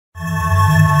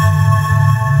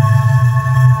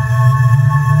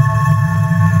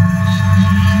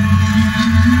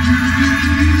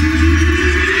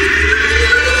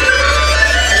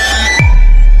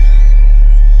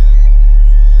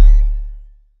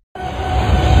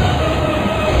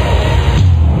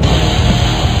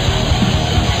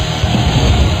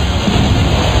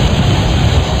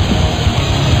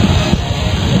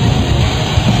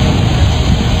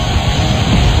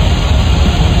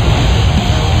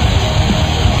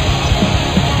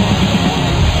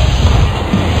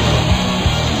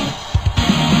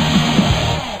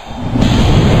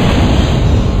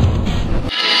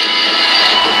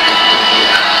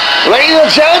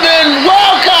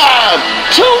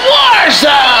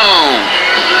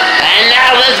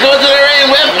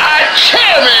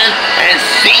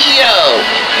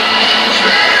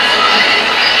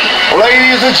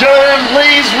and gentlemen,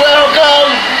 please welcome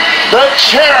the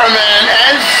chairman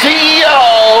and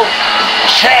CEO,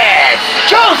 Chad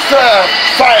Joseph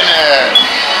Simon.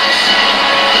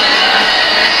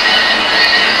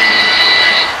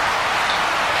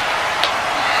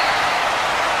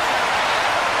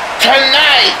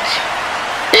 Tonight,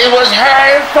 it was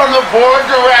heard from the board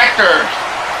of directors,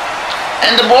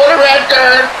 and the board of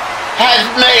directors has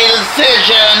made a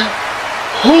decision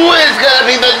who is going to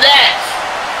be the next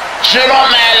general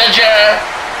manager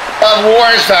of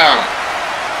WARZONE.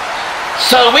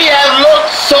 So we have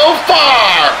looked so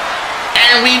far,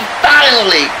 and we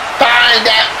finally find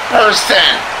that person.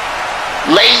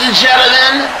 Ladies and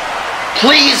gentlemen,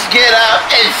 please get up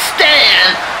and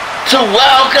stand to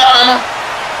welcome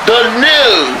the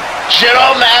new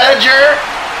general manager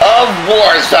of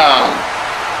WARZONE.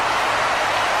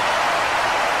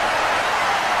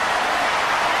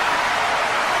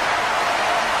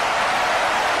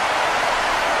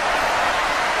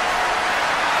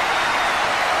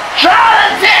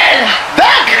 Jonathan,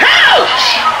 the coach!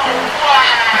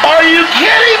 Are you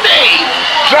kidding me?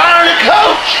 Jonathan, the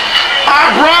coach, our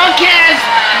broadcast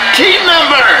team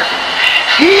member.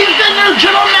 He's the new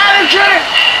general manager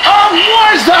of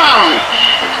WARZONE.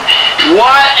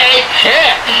 What a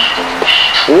pick!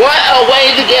 What a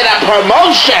way to get a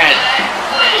promotion!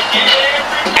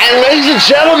 And ladies and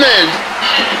gentlemen,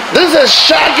 this is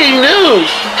shocking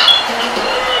news.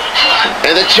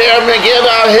 And the chairman give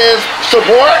out his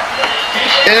support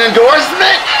and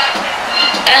endorsement.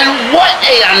 And what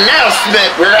a announcement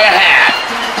we're going to have.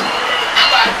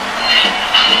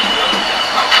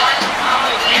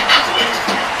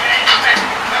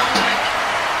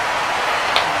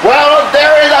 Well,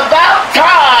 there is about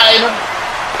time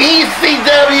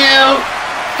ECW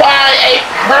find a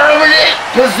permanent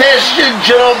position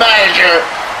general manager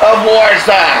of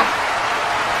WARZONE.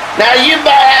 Now you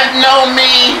might have known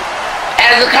me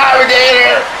as a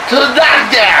commentator to the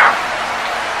knockdown.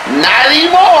 Not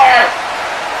anymore.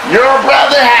 Your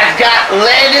brother has got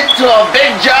landed to a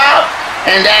big job,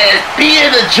 and that is being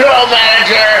the general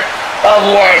manager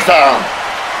of WARZONE.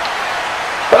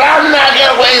 But I'm not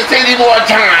going to waste any more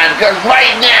time, because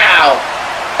right now,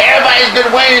 everybody's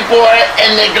been waiting for it,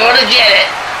 and they're going to get it.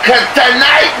 Because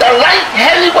tonight, the light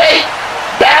heavyweight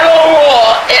battle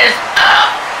royal is up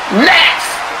next.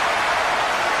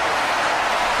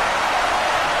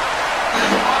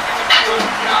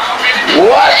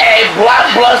 What a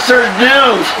blockbuster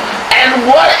news, and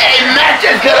what a match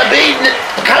is going to be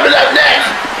coming up next.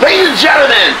 Ladies and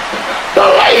gentlemen, the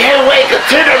light heavyweight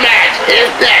contender match is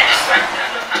next.